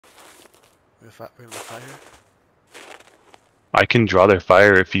We have a fire. I can draw their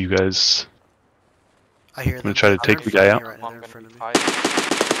fire if you guys. I hear I'm them. gonna try to They're take the guy out. right there in front of me.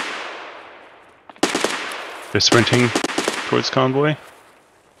 They're sprinting towards convoy.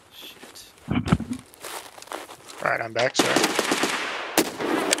 Shit. Alright, I'm back, sorry.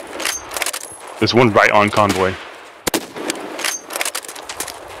 There's one right on convoy.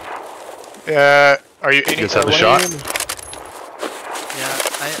 Are you You guys have a shot? Yeah,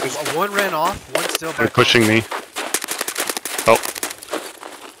 one ran off, one still They're back pushing on. me. Oh.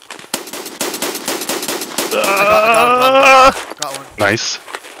 I got one. Nice.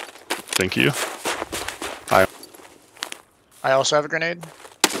 Thank you. I also have a grenade.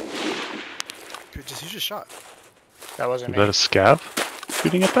 Dude, just use your shot. That wasn't Is me. that a scav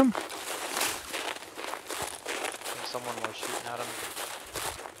shooting at them? Someone was shooting at him.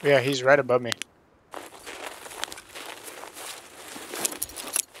 Yeah, he's right above me.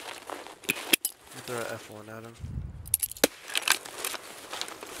 Throw an F1 at him.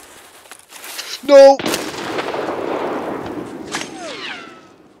 No!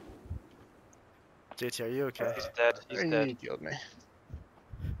 JT, are you okay? He's dead. He's dead. He killed me.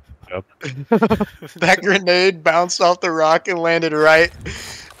 Yep. That grenade bounced off the rock and landed right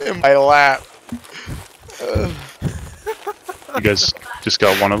in my lap. You guys just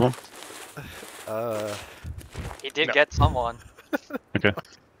got one of them? He did No. get someone. Okay.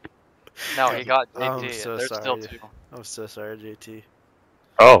 No, he got JT. I'm so There's sorry. still two. I'm so sorry, JT.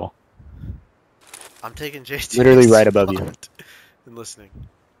 Oh. I'm taking JT. Literally right above you. And listening.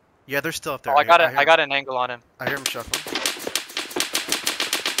 Yeah, they're still up there. Oh, I got an angle on him. I hear him shuffling.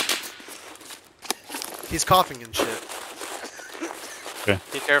 He's coughing and shit.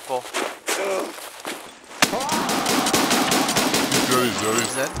 Be careful.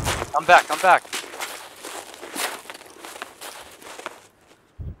 He's dead. I'm back. I'm back.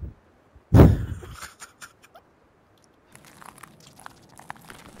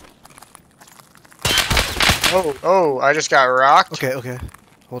 Oh, I just got rocked. Okay, okay.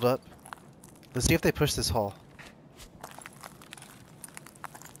 Hold up. Let's see if they push this hall.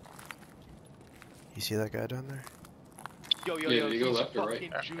 You see that guy down there? Yo, Yeah, you go he's left or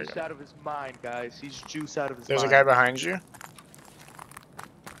right? fucking juice out of his mind, guys. He's juice out of his There's a mind. guy behind you.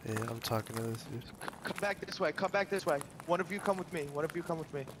 Yeah, I'm talking to this dude. Come back this way. Come back this way. One of you come with me. One of you come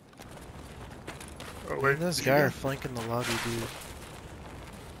with me. Oh, Me wait, and this did guy you are flanking the lobby, dude.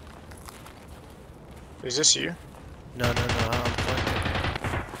 go? Is this you? No, I'm flanking.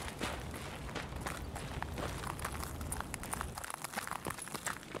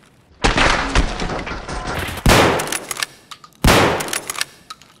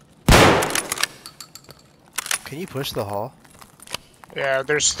 Can you push the hall? Yeah,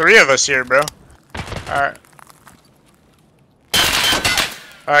 there's 3 of us here, bro. Alright.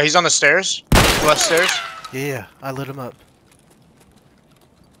 He's on the stairs. Left stairs. Yeah, I lit him up.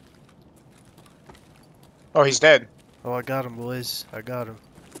 Oh, he's dead. Oh, I got him, boys. I got him.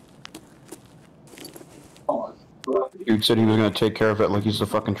 Dude said he was gonna take care of it like he's the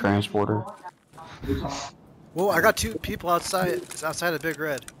fucking transporter. Whoa, I got 2 people outside. It's outside of Big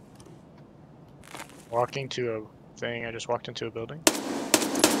Red. Walking to a thing. I just walked into a building.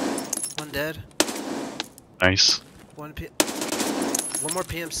 One dead. Nice. One more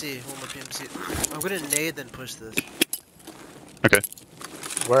PMC. One more PMC. I'm gonna nade then push this. Okay.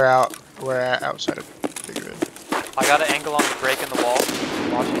 We're outside of Big Red. I got an angle on the break in the wall.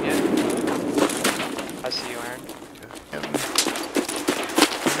 Watching it. I see you, Aaron.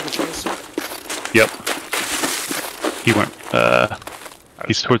 Yep. He went.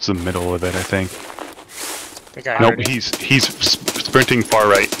 He's towards the middle of it, I think. Nope. He's sprinting far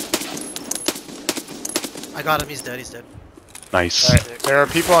right. I got him. He's dead. He's dead. Nice. Right. There are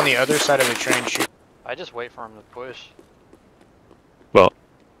people on the other side of the train shooting. I just wait for him to push. Well,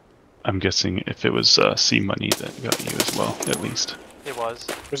 I'm guessing if it was C Money that got you as well, at least. It was.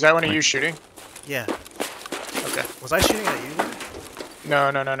 Was that one of you shooting? Yeah. Okay. Was I shooting at you?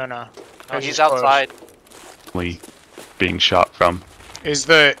 No. No, He's he's close. outside. Being shot from. Is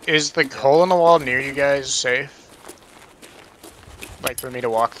the hole in the wall near you guys safe? Like for me to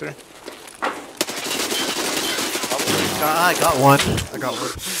walk through? I got one. I got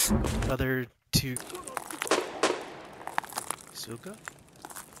one. Other 2. Suka?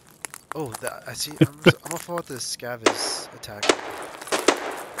 Oh, I see. I'm gonna follow what this scav is attacking.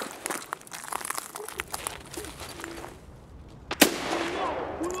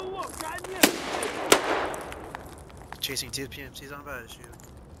 Chasing 2 PMCs on by shoot.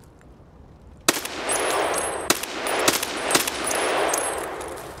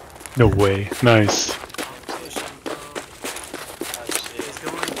 No way. Nice. He's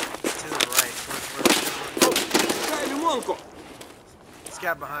going to the right.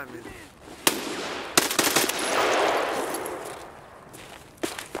 Scav behind me.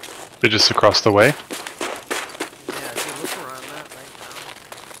 They're just across the way. Yeah, dude, look around that right now.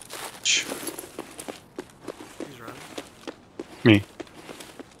 Who's running? Me.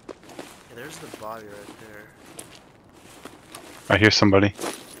 Yeah, there's the body right there. I hear somebody.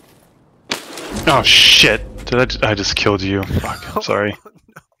 Oh shit! Did I just killed you. Fuck, I'm sorry.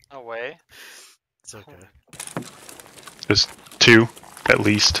 No way. It's okay. There's 2, at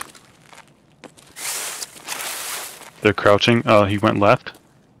least. They're crouching. Oh, he went left.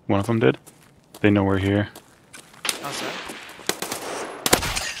 One of them did. They know we're here. Outside.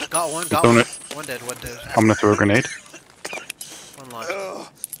 Got one, got Throwing one. it. One dead, one dead. I'm gonna throw a grenade. One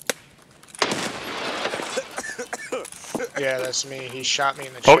lost. Yeah, that's me. He shot me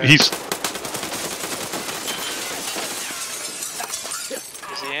in the Oh, chest. he's.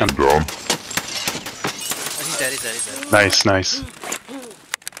 Is he in? I'm down. He's dead, he's dead, he's dead. Nice, nice.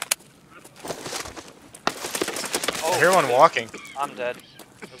 I hear one walking. I'm dead.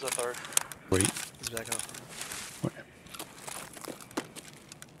 There's a third. Wait. He's back up.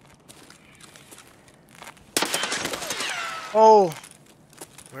 Oh!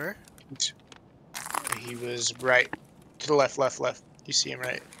 Where? He was right. To the left, left, left. You see him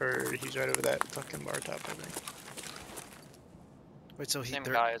right? Or he's right over that fucking bar top, I think. Wait, so he, Same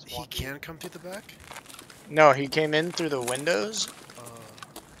guy as he one. can come through the back? No, he came in through the windows.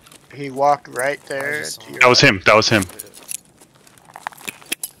 Uh, He walked right there. just saw To him. your That was him. That was him.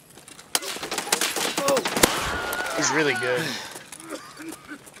 He's really good.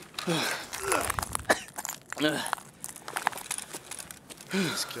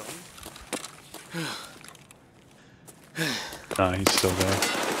 He's killed him. Nah, he's still there.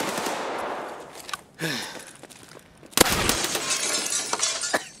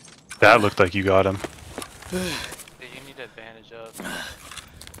 That looked like you got him. Yeah, you need advantage of.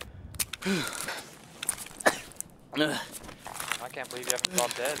 I can't believe you haven't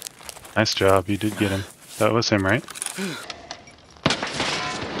dropped dead. Nice job. You did get him. That was him, right?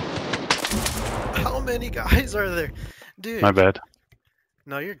 How many guys are there? Dude. My bad.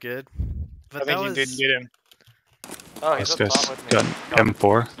 No, you're good. I But think that you was... did get him. Oh, he's This up guy's top with me. got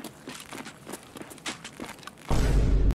M4.